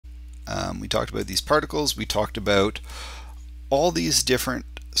We talked about these particles. We talked about all these different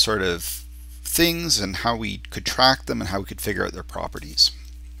sort of things and how we could track them and how we could figure out their properties.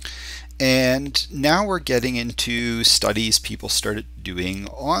 And now we're getting into studies people started doing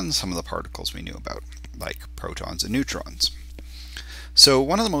on some of the particles we knew about, like protons and neutrons. So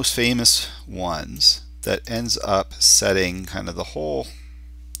one of the most famous ones that ends up setting kind of the whole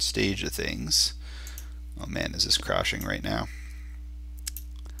stage of things. Oh man, is this crashing right now?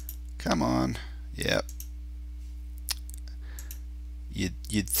 Come on. Yep.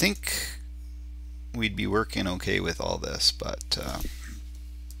 You'd think we'd be working okay with all this, but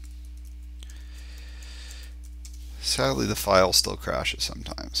sadly the file still crashes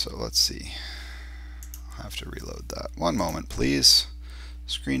sometimes. So let's see. I'll have to reload that. One moment, please.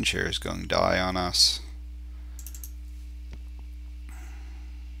 Screen share is going to die on us.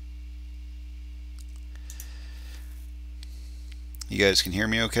 You guys can hear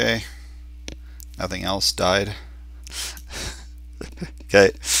me okay? Nothing else died?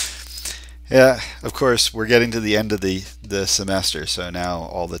 Okay. Yeah, of course, we're getting to the end of the semester, so now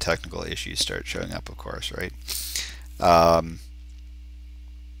all the technical issues start showing up, of course, right?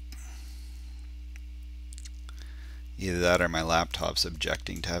 Either that or my laptop's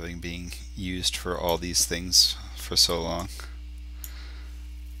objecting to having being used for all these things for so long.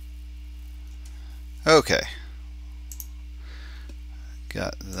 Okay.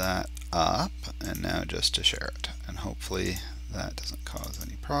 Got that up, and now just to share it, and hopefully that doesn't cause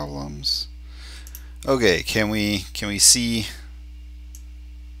any problems. Okay, can we see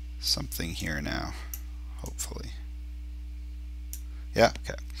something here now? Hopefully. Yeah,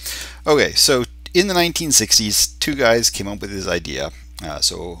 okay, so in the 1960s, two guys came up with this idea.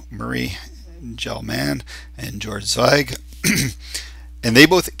 So Murray Gell-Mann and George Zweig, and they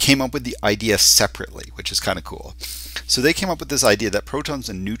both came up with the idea separately, which is kind of cool. So they came up with this idea that protons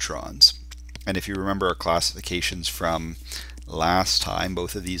and neutrons, and if you remember our classifications from last time,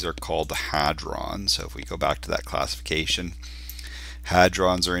 both of these are called the hadrons. So if we go back to that classification,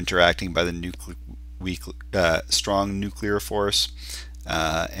 hadrons are interacting by the strong nuclear force,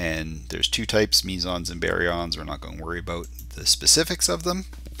 and there's two types, mesons and baryons. We're not going to worry about the specifics of them.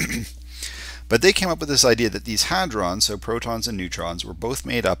 But they came up with this idea that these hadrons, so protons and neutrons, were both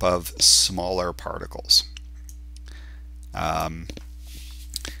made up of smaller particles.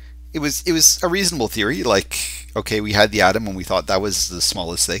 It was a reasonable theory. Like, okay, we had the atom and we thought that was the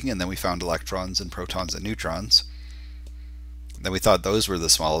smallest thing, and then we found electrons and protons and neutrons. Then we thought those were the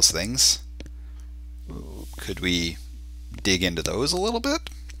smallest things. Could we dig into those a little bit?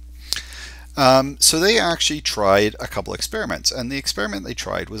 So they actually tried a couple experiments, and the experiment they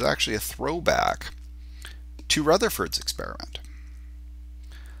tried was actually a throwback to Rutherford's experiment.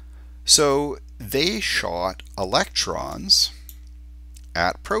 So they shot electrons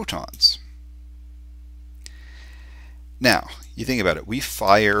at protons. Now, you think about it, we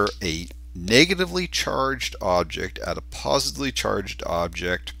fire a negatively charged object at a positively charged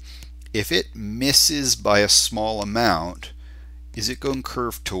object. If it misses by a small amount, is it going to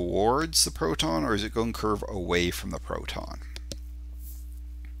curve towards the proton, or is it going to curve away from the proton?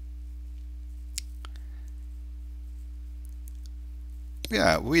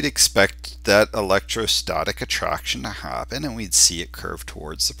 Yeah, we'd expect that electrostatic attraction to happen, and we'd see it curve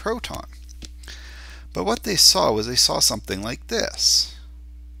towards the proton. But what they saw was they saw something like this.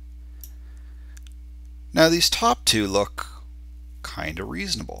 Now these top two look kind of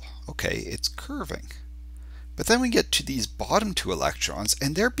reasonable. Okay, it's curving. But then we get to these bottom two electrons,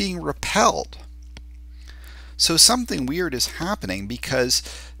 and they're being repelled. So something weird is happening, because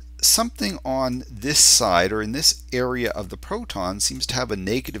something on this side, or in this area of the proton, seems to have a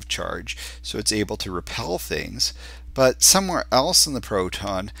negative charge, so it's able to repel things. But somewhere else in the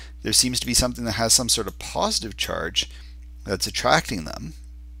proton, there seems to be something that has some sort of positive charge that's attracting them.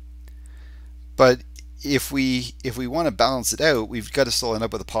 But if we want to balance it out, we've got to still end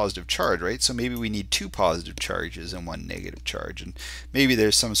up with a positive charge, right? So maybe we need two positive charges and one negative charge, and maybe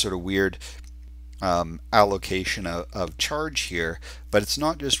there's some sort of weird allocation of charge here, but it's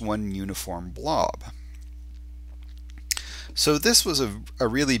not just one uniform blob. So this was a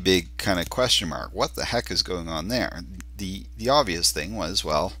really big kind of question mark. What the heck is going on there? The obvious thing was,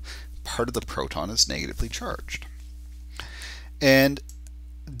 well, part of the proton is negatively charged. And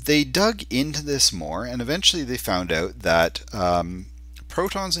they dug into this more, and eventually they found out that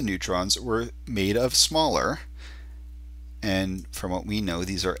protons and neutrons were made of smaller, and from what we know,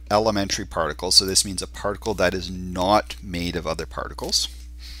 these are elementary particles, so this means a particle that is not made of other particles,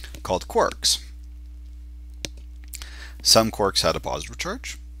 called quarks. Some quarks had a positive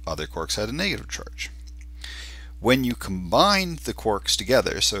charge, other quarks had a negative charge. When you combine the quarks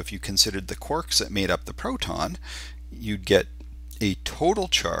together, so if you considered the quarks that made up the proton, you'd get a total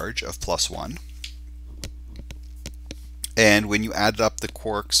charge of +1. And when you added up the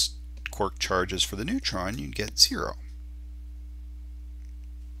quark charges for the neutron, you'd get 0.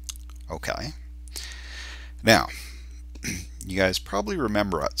 Okay. Now, you guys probably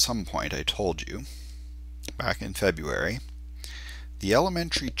remember at some point I told you back in February, the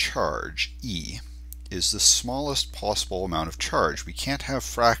elementary charge, E, is the smallest possible amount of charge. We can't have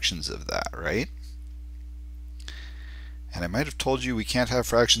fractions of that, right? And I might have told you we can't have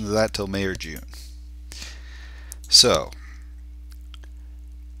fractions of that till May or June. So,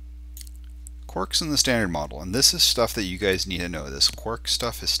 quarks in the Standard Model, and this is stuff that you guys need to know. This quark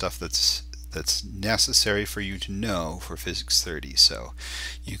stuff is stuff that's necessary for you to know for Physics 30. So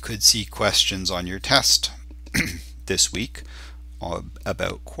you could see questions on your test this week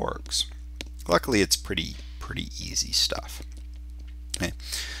about quarks. Luckily, it's pretty easy stuff. Okay.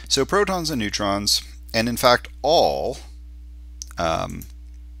 So protons and neutrons, and in fact all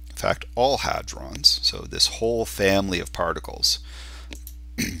hadrons, so this whole family of particles,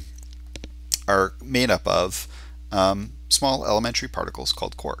 are made up of small elementary particles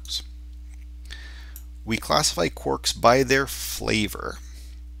called quarks. We classify quarks by their flavor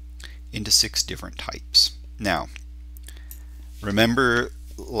into 6 different types. Now, remember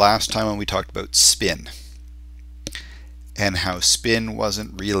last time when we talked about spin and how spin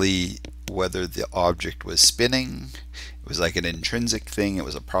wasn't really whether the object was spinning, it was like an intrinsic thing, it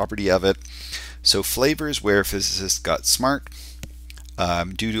was a property of it. So flavors where physicists got smart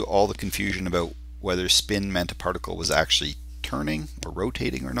due to all the confusion about whether spin meant a particle was actually turning or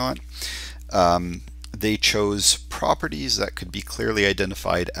rotating or not. They chose properties that could be clearly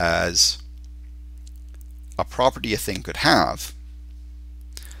identified as a property a thing could have,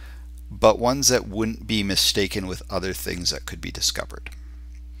 but ones that wouldn't be mistaken with other things that could be discovered.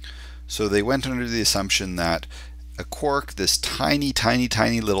 So they went under the assumption that a quark, this tiny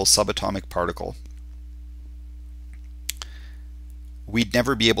little subatomic particle, we'd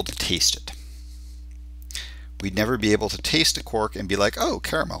never be able to taste it. We'd never be able to taste a quark and be like, oh,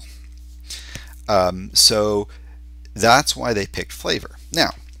 caramel. So that's why they picked flavor.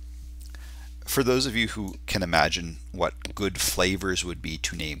 Now, for those of you who can imagine what good flavors would be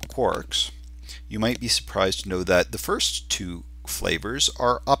to name quarks, you might be surprised to know that the first 2 flavors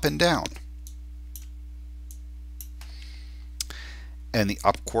are up and down. And the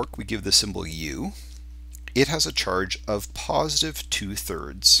up quark, we give the symbol U. It has a charge of positive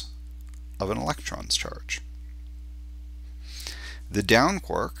 2/3 of an electron's charge. The down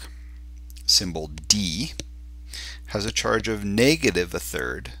quark, symbol D, has a charge of negative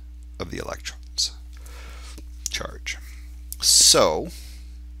 1/3 of the electron's charge. So,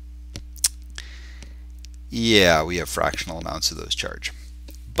 yeah, we have fractional amounts of those charge.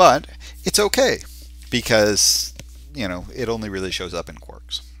 But it's okay because, you know, it only really shows up in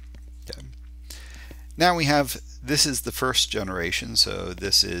quarks. Okay. Now we have, this is the first generation, so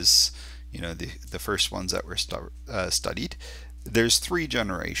this is, you know, the first ones that were studied. There's 3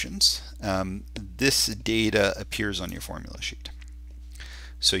 generations. This data appears on your formula sheet.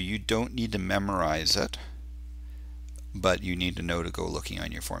 So you don't need to memorize it, but you need to know to go looking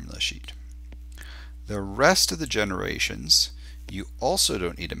on your formula sheet. The rest of the generations you also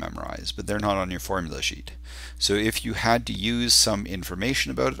don't need to memorize, but they're not on your formula sheet. So if you had to use some information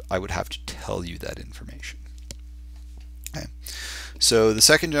about it, I would have to tell you that information. Okay. So the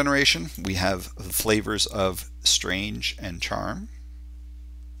second generation, we have flavors of strange and charm,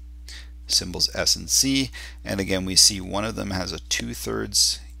 symbols S and C, and again we see one of them has a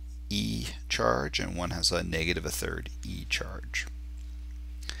 2/3 E charge and one has a negative 1/3 E charge.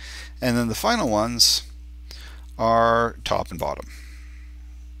 And then the final ones are top and bottom.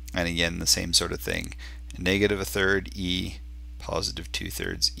 And again, the same sort of thing. Negative 1/3 E, positive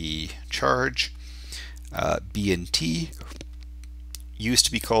 2/3 E charge. B and T used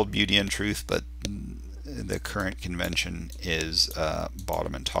to be called beauty and truth, but the current convention is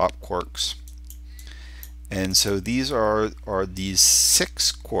bottom and top quarks. And so these are these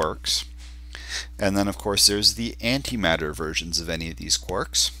 6 quarks. And then of course there's the antimatter versions of any of these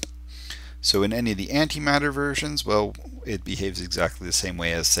quarks. So in any of the antimatter versions, well, it behaves exactly the same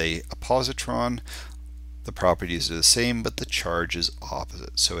way as, say, a positron. The properties are the same, but the charge is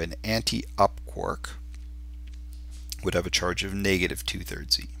opposite. So an anti-up quark would have a charge of negative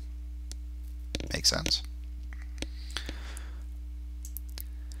 2/3 E. Make sense?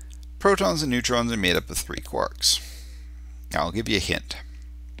 Protons and neutrons are made up of 3 quarks. Now I'll give you a hint.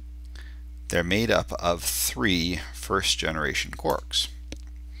 They're made up of 3 first-generation quarks.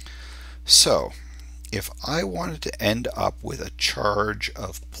 So if I wanted to end up with a charge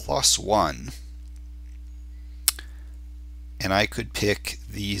of +1, and I could pick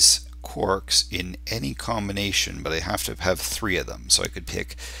these quarks in any combination, but I have to have 3 of them. So I could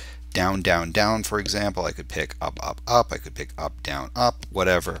pick down, down, down, for example. I could pick up, up, up. I could pick up, down, up,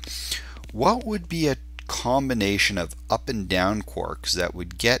 whatever. What would be a combination of up and down quarks that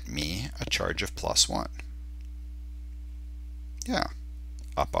would get me a charge of +1? Yeah,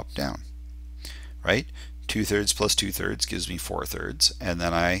 up, up, down, right? 2/3 plus 2/3 gives me 4/3, and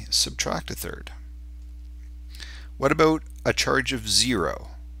then I subtract 1/3. What about a charge of 0?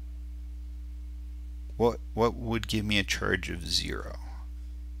 What would give me a charge of 0?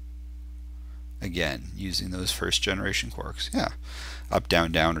 Again, using those first generation quarks. Yeah, up,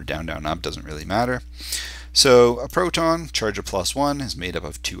 down, down, or down, down, up, doesn't really matter. So a proton, charge of +1, is made up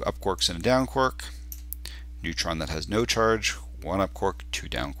of 2 up quarks and a down quark. Neutron that has no charge, 1 up quark, 2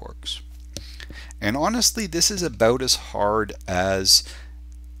 down quarks. And honestly, this is about as hard as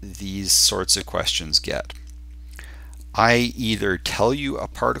these sorts of questions get. I either tell you a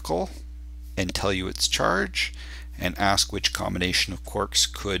particle and tell you its charge and ask which combination of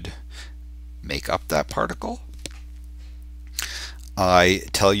quarks could make up that particle. I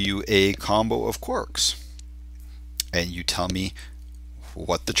tell you a combo of quarks and you tell me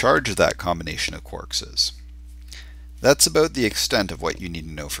what the charge of that combination of quarks is. That's about the extent of what you need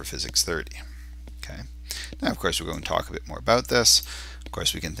to know for Physics 30. Okay. Now, of course, we're going to talk a bit more about this. Of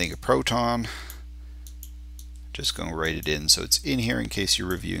course, we can think of proton. Just going to write it in so it's in here in case you're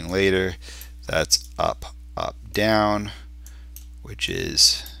reviewing later. That's up, up, down, which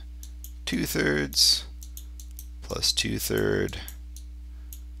is 2/3 plus 2/3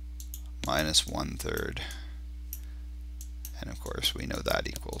 minus 1/3. And of course, we know that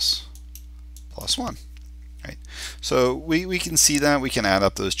equals +1. Right? So we can see that, we can add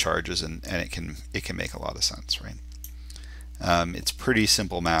up those charges, and it can make a lot of sense, right? It's pretty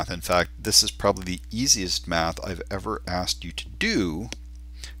simple math. In fact, this is probably the easiest math I've ever asked you to do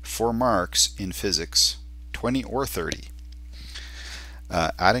for marks in physics 20 or 30.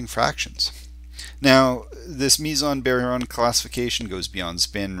 Adding fractions. Now, this meson-baryon classification goes beyond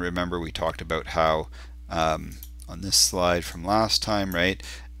spin. Remember, we talked about how on this slide from last time, right?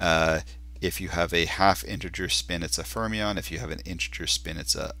 If you have a half integer spin, it's a fermion. If you have an integer spin,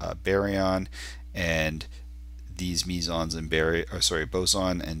 it's a baryon. And these mesons and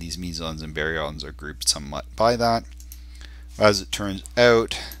boson, and these mesons and baryons are grouped somewhat by that. As it turns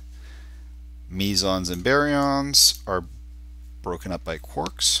out, mesons and baryons are broken up by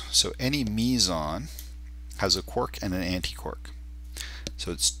quarks. So any meson has a quark and an antiquark.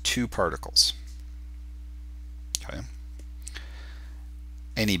 So it's 2 particles. Okay.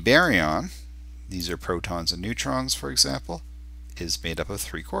 Any baryon, these are protons and neutrons, for example, is made up of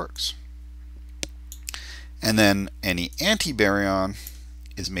 3 quarks. And then any antibaryon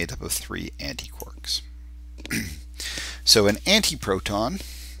is made up of 3 antiquarks. So an antiproton,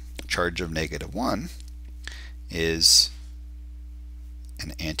 charge of -1, is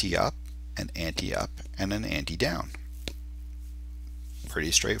an anti-up, an anti-up, and an anti-down.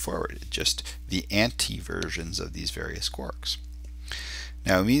 Pretty straightforward, just the anti-versions of these various quarks.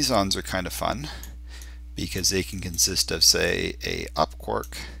 Now, mesons are kind of fun because they can consist of, say, a up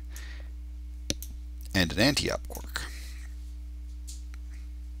quark and an anti-up quark,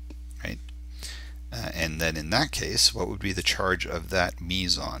 right? And then in that case, what would be the charge of that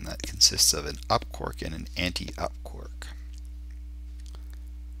meson that consists of an up quark and an anti-up quark?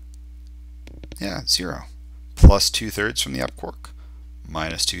 Yeah, 0. Plus 2/3 from the up quark,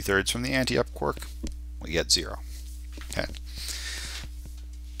 minus 2/3 from the anti-up quark, we get 0. Okay.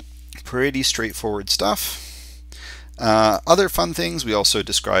 Pretty straightforward stuff. Other fun things, we also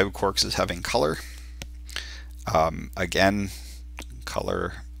describe quarks as having color. Again,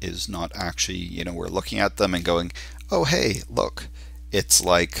 color is not actually, we're looking at them and going, oh, hey, look, it's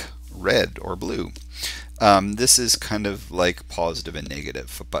like red or blue. This is kind of like positive and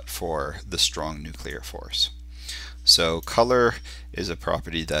negative, but for the strong nuclear force. So color is a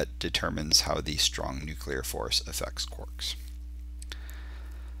property that determines how the strong nuclear force affects quarks.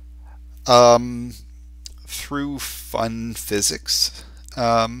 Through fun physics,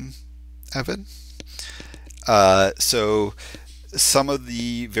 Evan. So some of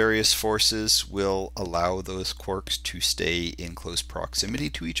the various forces will allow those quarks to stay in close proximity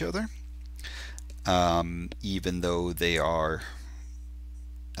to each other, even though they are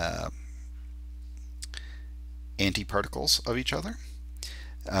antiparticles of each other.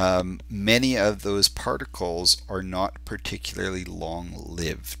 Many of those particles are not particularly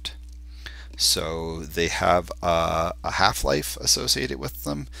long-lived. So they have a half-life associated with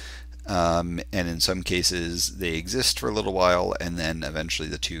them. and in some cases they exist for a little while, and then eventually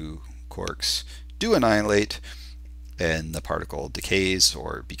the two quarks do annihilate, and the particle decays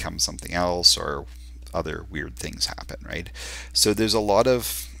or becomes something else, or other weird things happen, right? So there's a lot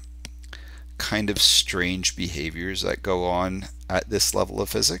of kind of strange behaviors that go on at this level of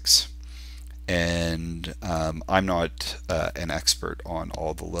physics. And I'm not an expert on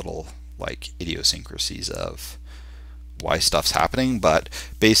all the little like idiosyncrasies of why stuff's happening, but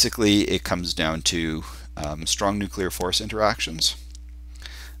basically it comes down to strong nuclear force interactions.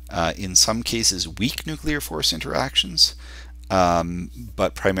 In some cases, weak nuclear force interactions,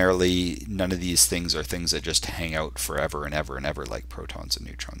 but primarily none of these things are things that just hang out forever and ever and ever like protons and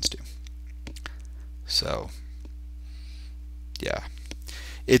neutrons do. So, yeah,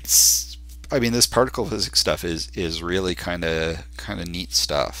 I mean, this particle physics stuff is really kind of neat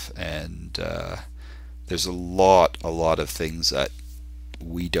stuff, and there's a lot of things that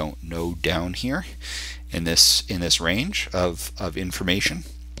we don't know down here in this range of information,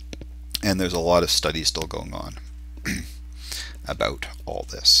 and there's a lot of studies still going on about all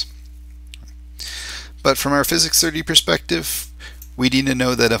this. But from our physics 30 perspective, we need to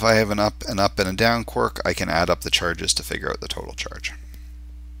know that if I have an up and a down quark, I can add up the charges to figure out the total charge.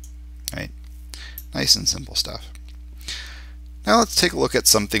 Right? Nice and simple stuff. Now let's take a look at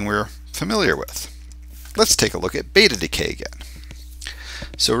something we're familiar with. Let's take a look at beta decay again.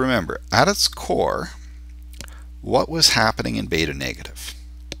 So remember, at its core, what was happening in beta negative?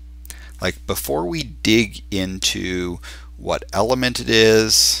 Like, before we dig into what element it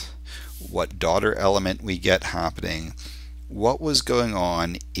is, what daughter element we get happening, what was going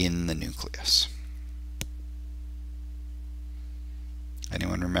on in the nucleus?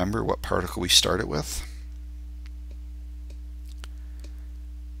 Anyone remember what particle we started with?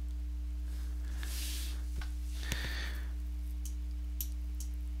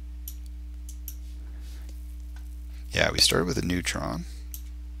 Yeah, we started with a neutron.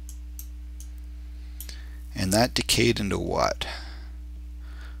 And that decayed into what?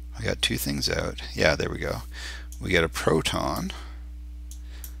 I got two things out. Yeah, there we go. We got a proton.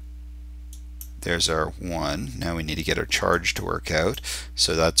 There's our 1. Now we need to get our charge to work out.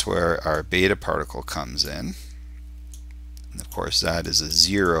 So that's where our beta particle comes in. And of course that is a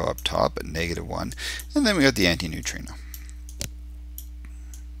 0 up top at -1. And then we got the antineutrino.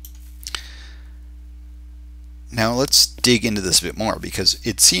 Now let's dig into this a bit more, because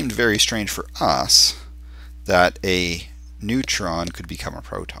it seemed very strange for us that a neutron could become a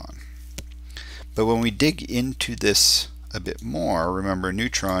proton. But when we dig into this a bit more, remember,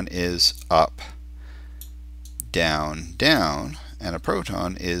 neutron is up, down, down, and a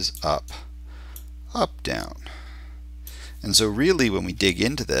proton is up, up, down. And so really, when we dig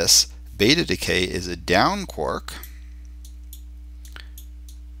into this, beta decay is a down quark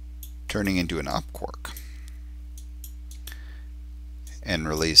turning into an up quark and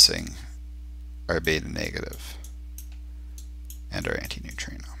releasing our beta negative and our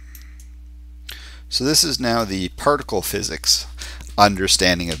antineutrino. So this is now the particle physics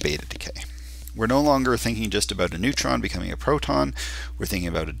understanding of beta decay. We're no longer thinking just about a neutron becoming a proton. We're thinking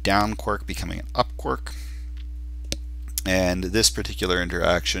about a down quark becoming an up quark. And this particular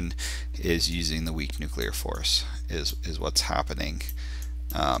interaction is using the weak nuclear force, is what's happening.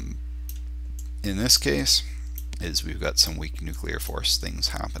 In this case, is we've got some weak nuclear force things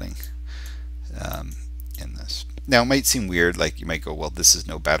happening in this. Now it might seem weird, like you might go, well, this is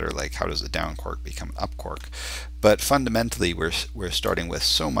no better, like how does a down quark become an up quark? But fundamentally we're starting with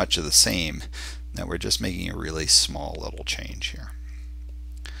so much of the same that we're just making a really small little change here.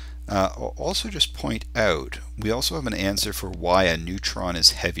 I'll also just point out, we also have an answer for why a neutron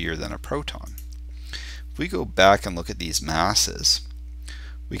is heavier than a proton. If we go back and look at these masses,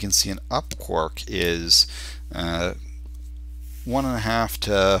 we can see an up quark is 1.5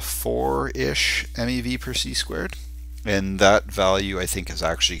 to 4-ish MeV per c squared, and that value I think is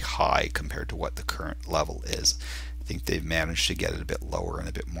actually high compared to what the current level is. I think they've managed to get it a bit lower and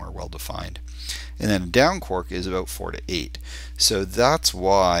a bit more well defined. And then a down quark is about 4 to 8. So that's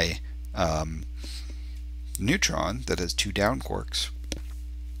why neutron that has 2 down quarks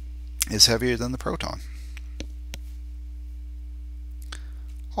is heavier than the proton.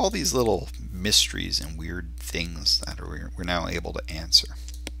 All these little mysteries and weird things that we're now able to answer.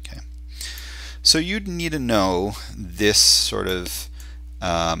 Okay, so you'd need to know this sort of,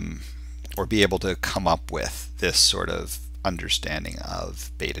 or be able to come up with this sort of understanding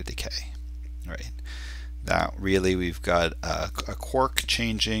of beta decay, right? That really we've got a quark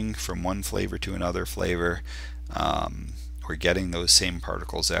changing from one flavor to another flavor. We're getting those same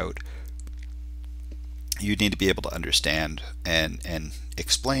particles out. you need to be able to understand and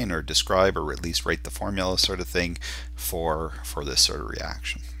explain or describe or at least write the formula sort of thing for this sort of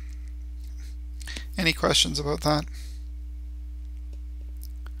reaction. Any questions about that?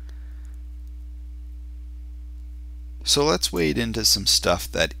 So let's wade into some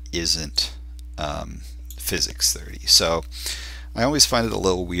stuff that isn't Physics 30. So I always find it a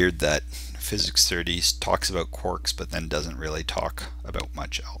little weird that Physics 30 talks about quarks but then doesn't really talk about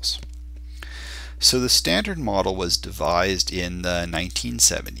much else. So the Standard Model was devised in the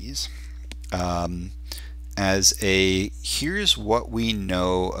 1970s as a here's what we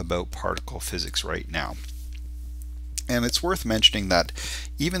know about particle physics right now. And it's worth mentioning that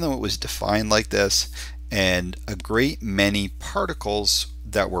even though it was defined like this, and a great many particles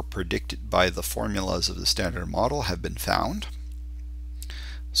that were predicted by the formulas of the Standard Model have been found.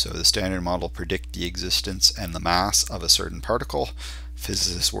 So the Standard Model predicts the existence and the mass of a certain particle.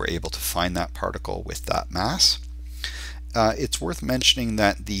 Physicists were able to find that particle with that mass. It's worth mentioning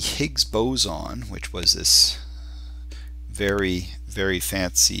that the Higgs boson, which was this very, very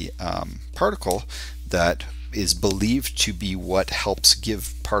fancy particle that is believed to be what helps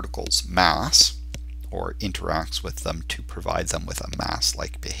give particles mass, or interacts with them to provide them with a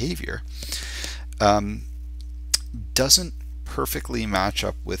mass-like behavior, doesn't perfectly match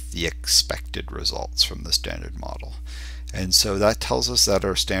up with the expected results from the Standard Model. And so that tells us that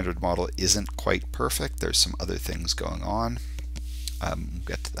our Standard Model isn't quite perfect. There's some other things going on. We'll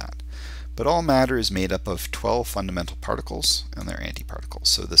get to that. But all matter is made up of 12 fundamental particles and their antiparticles.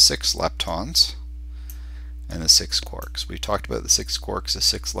 So the 6 leptons and the 6 quarks. We've talked about the 6 quarks, the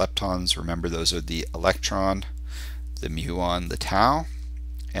 6 leptons. Remember, those are the electron, the muon, the tau,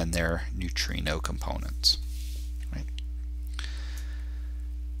 and their neutrino components. Right?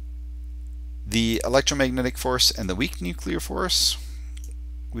 The electromagnetic force and the weak nuclear force,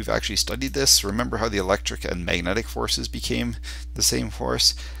 we've actually studied this. Remember how the electric and magnetic forces became the same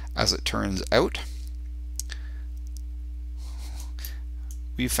force? As it turns out,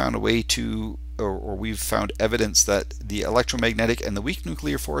 we've found a way to or we've found evidence that the electromagnetic and the weak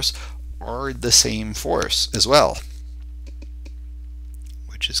nuclear force are the same force as well,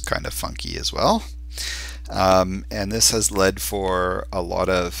 which is kind of funky as well. And this has led for a lot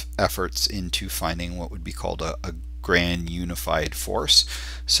of efforts into finding what would be called a grand unified force.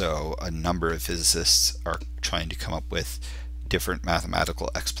 So a number of physicists are trying to come up with different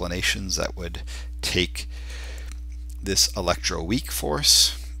mathematical explanations that would take this electroweak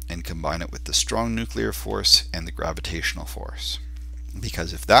force and combine it with the strong nuclear force and the gravitational force.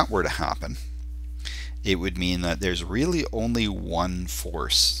 Because if that were to happen, it would mean that there's really only one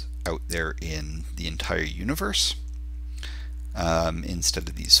force out there in the entire universe, instead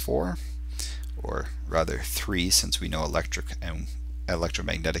of these 4, or rather 3, since we know electric and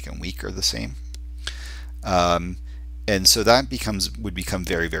electromagnetic and weak are the same. And so that would become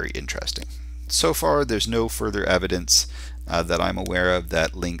very, very interesting. So far, there's no further evidence that I'm aware of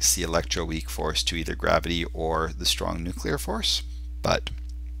that links the electroweak force to either gravity or the strong nuclear force, but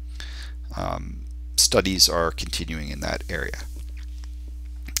studies are continuing in that area.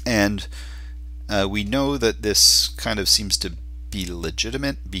 And we know that this kind of seems to be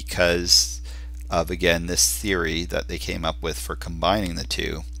legitimate because of, again, this theory that they came up with for combining the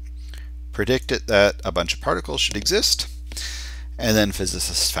two, predicted that a bunch of particles should exist, and then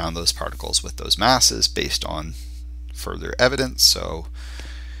physicists found those particles with those masses based on further evidence. So,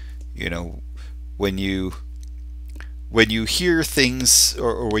 you know, when you hear things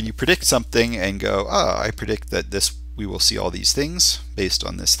or when you predict something and go, I predict that we will see all these things based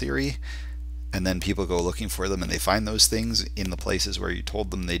on this theory, and then people go looking for them and they find those things in the places where you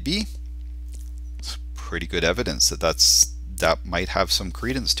told them they'd be, it's pretty good evidence that that might have some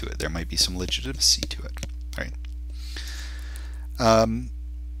credence to it. There might be some legitimacy to it, right?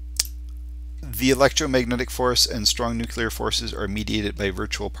 The electromagnetic force and strong nuclear forces are mediated by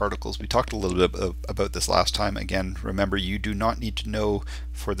virtual particles. We talked a little bit about this last time. Again, remember, you do not need to know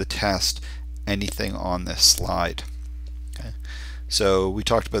for the test anything on this slide. Okay? So we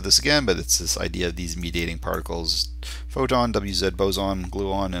talked about this again, but it's this idea of these mediating particles: photon, WZ boson,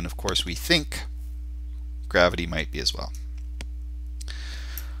 gluon, and of course we think gravity might be as well.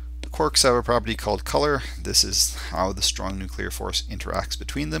 Quarks have a property called color. This is how the strong nuclear force interacts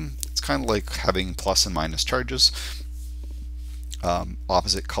between them. It's kind of like having plus and minus charges.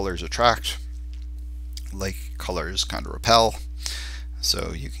 Opposite colors attract, like colors kind of repel.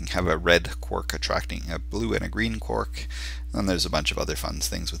 So you can have a red quark attracting a blue and a green quark, and there's a bunch of other fun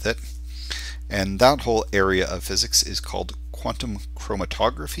things with it. And that whole area of physics is called quantum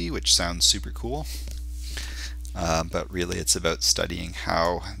chromatography, which sounds super cool. But really it's about studying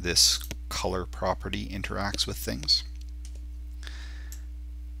how this color property interacts with things.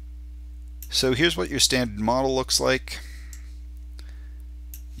 So here's what your standard model looks like.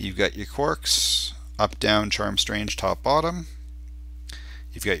 You've got your quarks, up, down, charm, strange, top, bottom.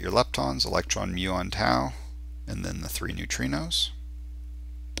 You've got your leptons, electron, muon, tau, and then the 3 neutrinos.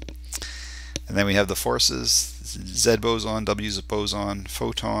 And then we have the forces, Z boson, W boson,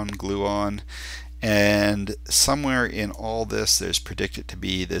 photon, gluon, and somewhere in all this there's predicted to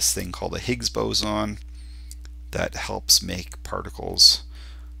be this thing called a Higgs boson that helps make particles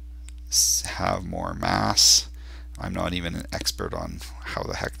have more mass. I'm not even an expert on how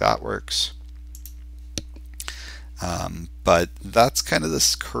the heck that works. But that's kind of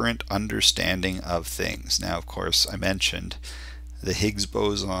this current understanding of things. Now, of course, I mentioned the Higgs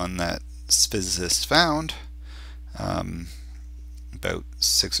boson that physicists found about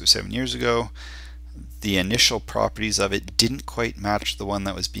 6 or 7 years ago. The initial properties of it didn't quite match the one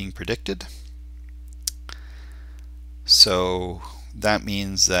that was being predicted. So that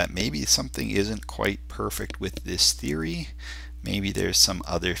means that maybe something isn't quite perfect with this theory. Maybe there's some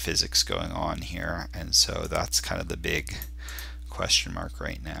other physics going on here, and so that's kind of the big question mark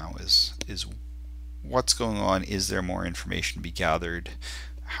right now is what's going on? Is there more information to be gathered?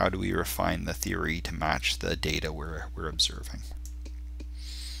 How do we refine the theory to match the data we're observing?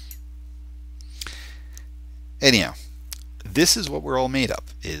 Anyhow, this is what we're all made up,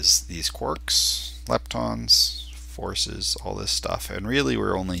 is these quarks, leptons, forces, all this stuff, and really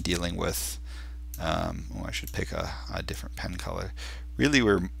we're only dealing with I should pick a different pen color. Really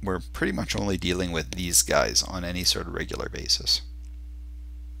we're pretty much only dealing with these guys on any sort of regular basis.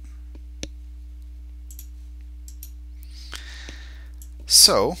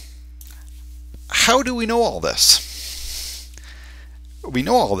 So how do we know all this? We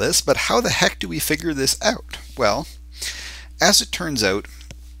know all this, but how the heck do we figure this out? Well, as it turns out,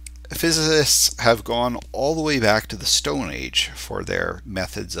 physicists have gone all the way back to the Stone Age for their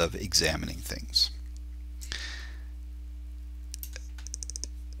methods of examining things.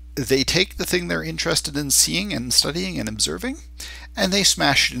 They take the thing they're interested in seeing and studying and observing, and they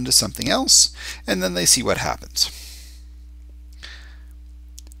smash it into something else, and then they see what happens.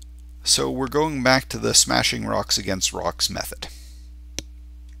 So we're going back to the smashing rocks against rocks method.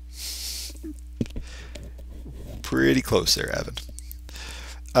 Pretty close there, Evan.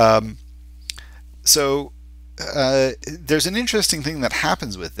 There's an interesting thing that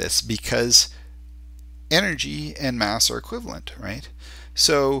happens with this because energy and mass are equivalent, right?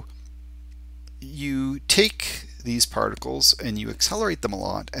 So you take these particles and you accelerate them a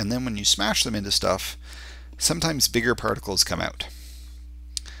lot, and then when you smash them into stuff, sometimes bigger particles come out.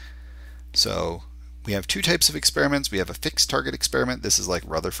 So we have two types of experiments. We have a fixed target experiment. This is like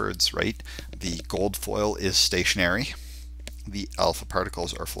Rutherford's, right? The gold foil is stationary. The alpha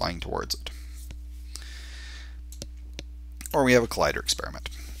particles are flying towards it. Or we have a collider experiment.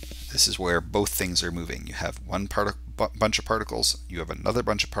 This is where both things are moving. You have one bunch of particles, you have another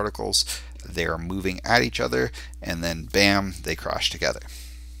bunch of particles, they are moving at each other, and then bam, they crash together.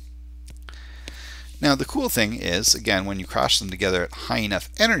 Now the cool thing is, again, when you crash them together at high enough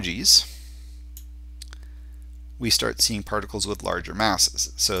energies, we start seeing particles with larger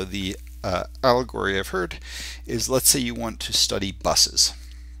masses. So the allegory I've heard is, let's say you want to study buses.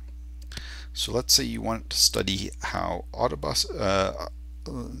 So let's say you want to study how autobus,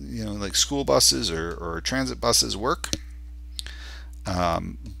 like school buses or transit buses work,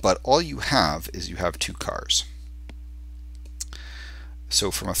 but all you have is you have two cars. So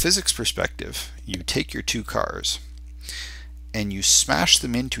from a physics perspective, you take your two cars and you smash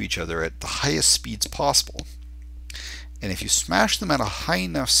them into each other at the highest speeds possible. And if you smash them at a high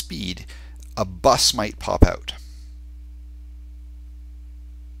enough speed, a bus might pop out.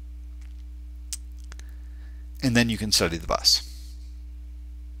 And then you can study the bus.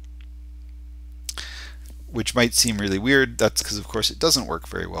 Which might seem really weird. That's because, of course, it doesn't work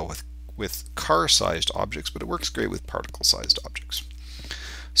very well with car-sized objects, but it works great with particle-sized objects.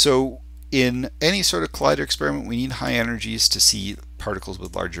 So in any sort of collider experiment, we need high energies to see particles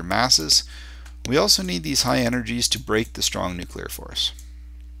with larger masses. We also need these high energies to break the strong nuclear force.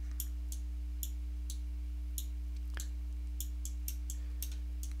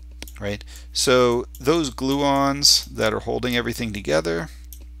 Right? So those gluons that are holding everything together,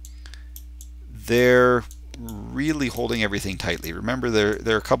 they're really holding everything tightly. Remember,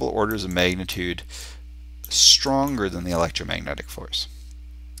 they're a couple orders of magnitude stronger than the electromagnetic force.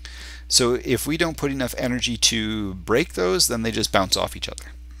 So if we don't put enough energy to break those, then they just bounce off each other.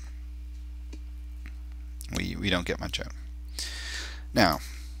 We don't get much out. Now,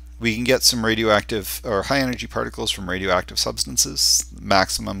 We can get some radioactive or high energy particles from radioactive substances.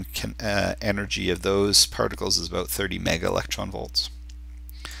 Maximum energy of those particles is about 30 mega electron volts.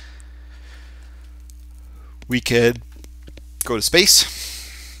 We could go to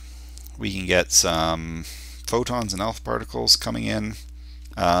space. We can get some photons and alpha particles coming in.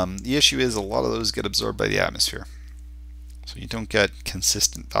 The issue is a lot of those get absorbed by the atmosphere. So you don't get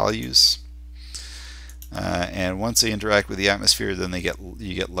consistent values. And once they interact with the atmosphere, then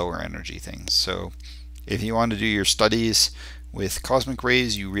you get lower energy things. So if you want to do your studies with cosmic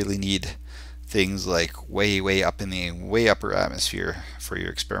rays, you really need things like way up in the way upper atmosphere for your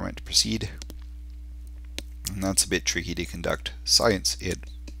experiment to proceed. And that's a bit tricky to conduct science in.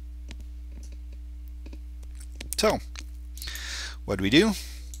 So what do?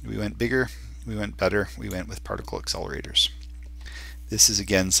 We went bigger, we went better, we went with particle accelerators. This is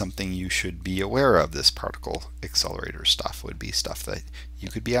again something you should be aware of. This particle accelerator stuff would be stuff that you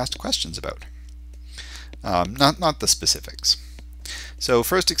could be asked questions about. Not the specifics. So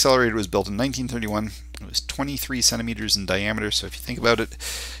first accelerator was built in 1931. It was 23 centimeters in diameter. So if you think about it,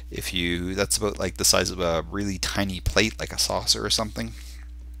 that's about like the size of a really tiny plate, like a saucer or something.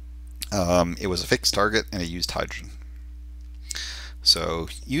 It was a fixed target and it used hydrogen. So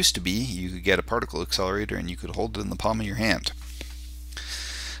used to be you could get a particle accelerator and you could hold it in the palm of your hand.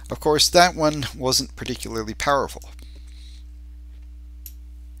 Of course, that one wasn't particularly powerful.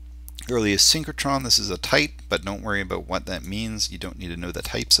 Earliest synchrotron, this is a type, but don't worry about what that means. You don't need to know the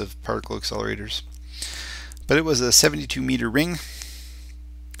types of particle accelerators. But it was a 72-meter ring,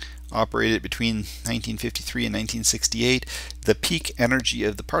 operated between 1953 and 1968. The peak energy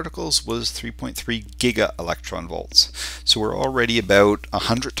of the particles was 3.3 giga electron volts. So we're already about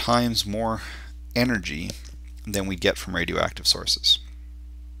 100 times more energy than we get from radioactive sources.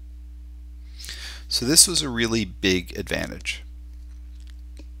 So this was a really big advantage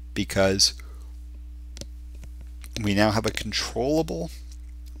because we now have a controllable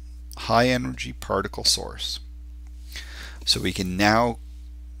high energy particle source. So we can now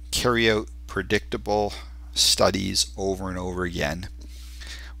carry out predictable studies over and over again.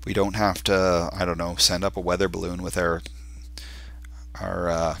 We don't have to, I don't know, send up a weather balloon with our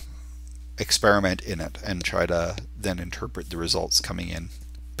experiment in it and try to then interpret the results coming in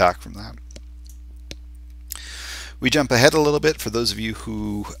back from that. We jump ahead a little bit for those of you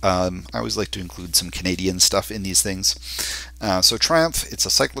who, I always like to include some Canadian stuff in these things. So Triumph, it's a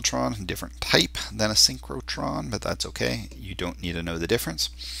cyclotron, different type than a synchrotron, but that's okay. You don't need to know the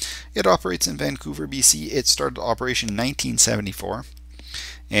difference. It operates in Vancouver, BC. It started operation in 1974,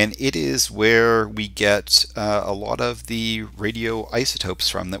 and it is where we get a lot of the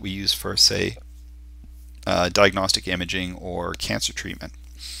radioisotopes from that we use for, say, diagnostic imaging or cancer treatment.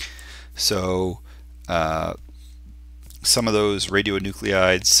 So some of those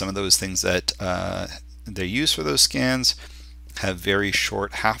radionuclides, some of those things that they use for those scans have very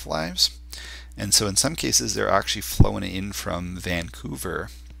short half-lives. And so in some cases they're actually flown in from Vancouver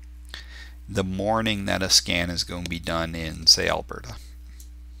the morning that a scan is going to be done in, say, Alberta.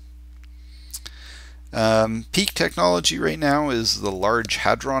 Peak technology right now is the Large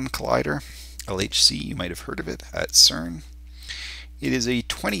Hadron Collider, LHC, you might have heard of it, at CERN. It is a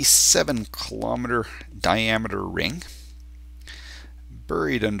 27-kilometer diameter ring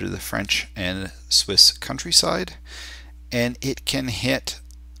buried under the French and Swiss countryside, and it can hit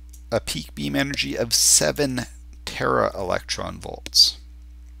a peak beam energy of 7 tera electron volts.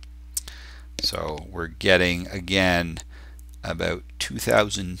 So we're getting, again, about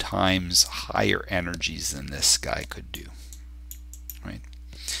 2,000 times higher energies than this guy could do, right?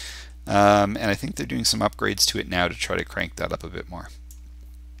 And I think they're doing some upgrades to it now to try to crank that up a bit more.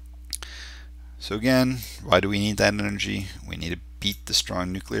 So again, why do we need that energy? We need to beat the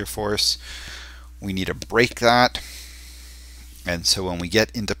strong nuclear force. We need to break that. And so when we get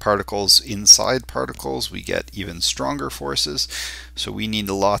into particles inside particles, we get even stronger forces. So we need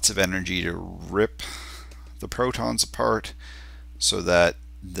lots of energy to rip the protons apart so that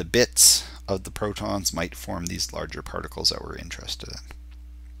the bits of the protons might form these larger particles that we're interested in.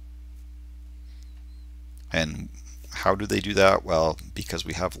 And how do they do that? Well, because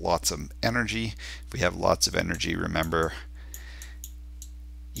we have lots of energy. If we have lots of energy, remember,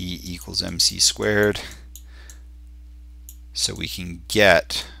 E equals mc squared. So we can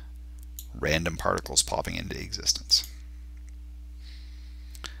get random particles popping into existence.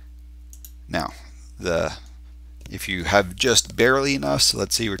 Now, if you have just barely enough, so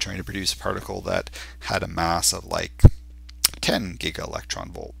let's say we're trying to produce a particle that had a mass of like 10 giga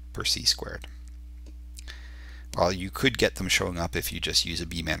electron volt per c squared. Well, you could get them showing up if you just use a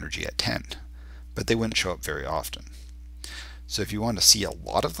beam energy at 10, but they wouldn't show up very often. So if you want to see a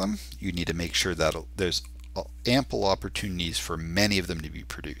lot of them, you need to make sure that there's ample opportunities for many of them to be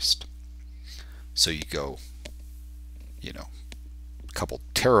produced. So you go, you know, a couple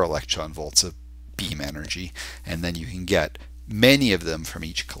tera-electron volts of beam energy, and then you can get many of them from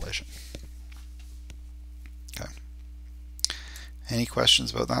each collision. Okay. Any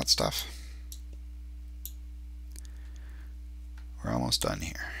questions about that stuff? We're almost done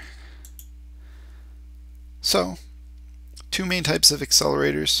here. So, two main types of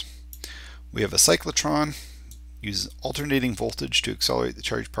accelerators. We have a cyclotron, uses alternating voltage to accelerate the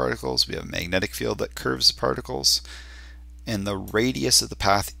charged particles. We have a magnetic field that curves the particles, and the radius of the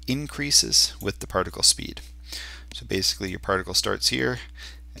path increases with the particle speed. So basically your particle starts here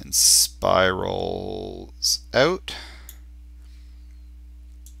and spirals out,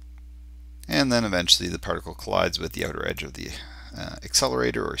 and then eventually the particle collides with the outer edge of the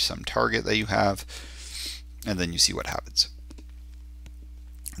accelerator or some target that you have, and then you see what happens.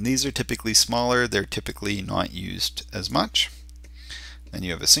 And these are typically smaller, they're typically not used as much. Then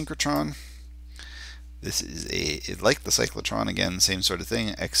you have a synchrotron. This is like the cyclotron, again, same sort of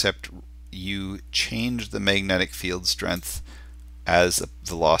thing, except you change the magnetic field strength as the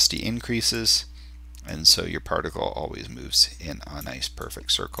velocity increases, and so your particle always moves in a nice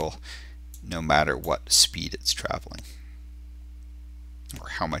perfect circle no matter what speed it's traveling or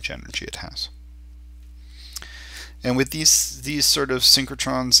how much energy it has. And with these sort of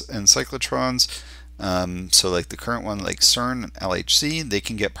synchrotrons and cyclotrons, so like the current one, like CERN and LHC, they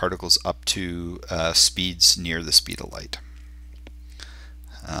can get particles up to speeds near the speed of light.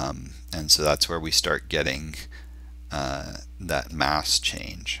 And so that's where we start getting that mass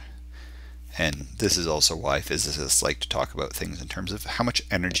change. And this is also why physicists like to talk about things in terms of how much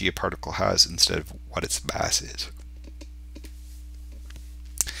energy a particle has instead of what its mass is.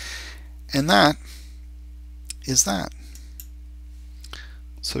 And that is that.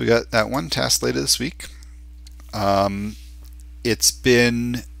 So we got that one test later this week. It's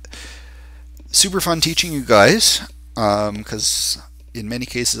been super fun teaching you guys, because in many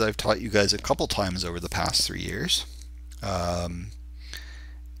cases I've taught you guys a couple times over the past 3 years.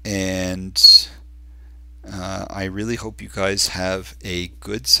 And I really hope you guys have a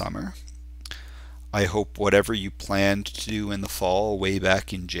good summer. I hope whatever you planned to do in the fall, way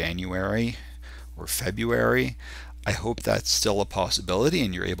back in January or February, I hope that's still a possibility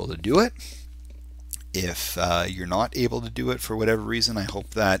and you're able to do it. If you're not able to do it for whatever reason, I hope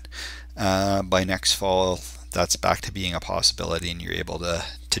that by next fall that's back to being a possibility and you're able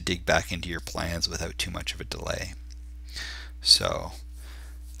to dig back into your plans without too much of a delay. So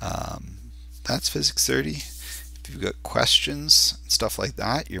that's Physics 30. If you've got questions, stuff like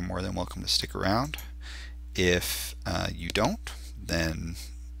that, you're more than welcome to stick around. If you don't, then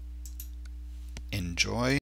enjoy.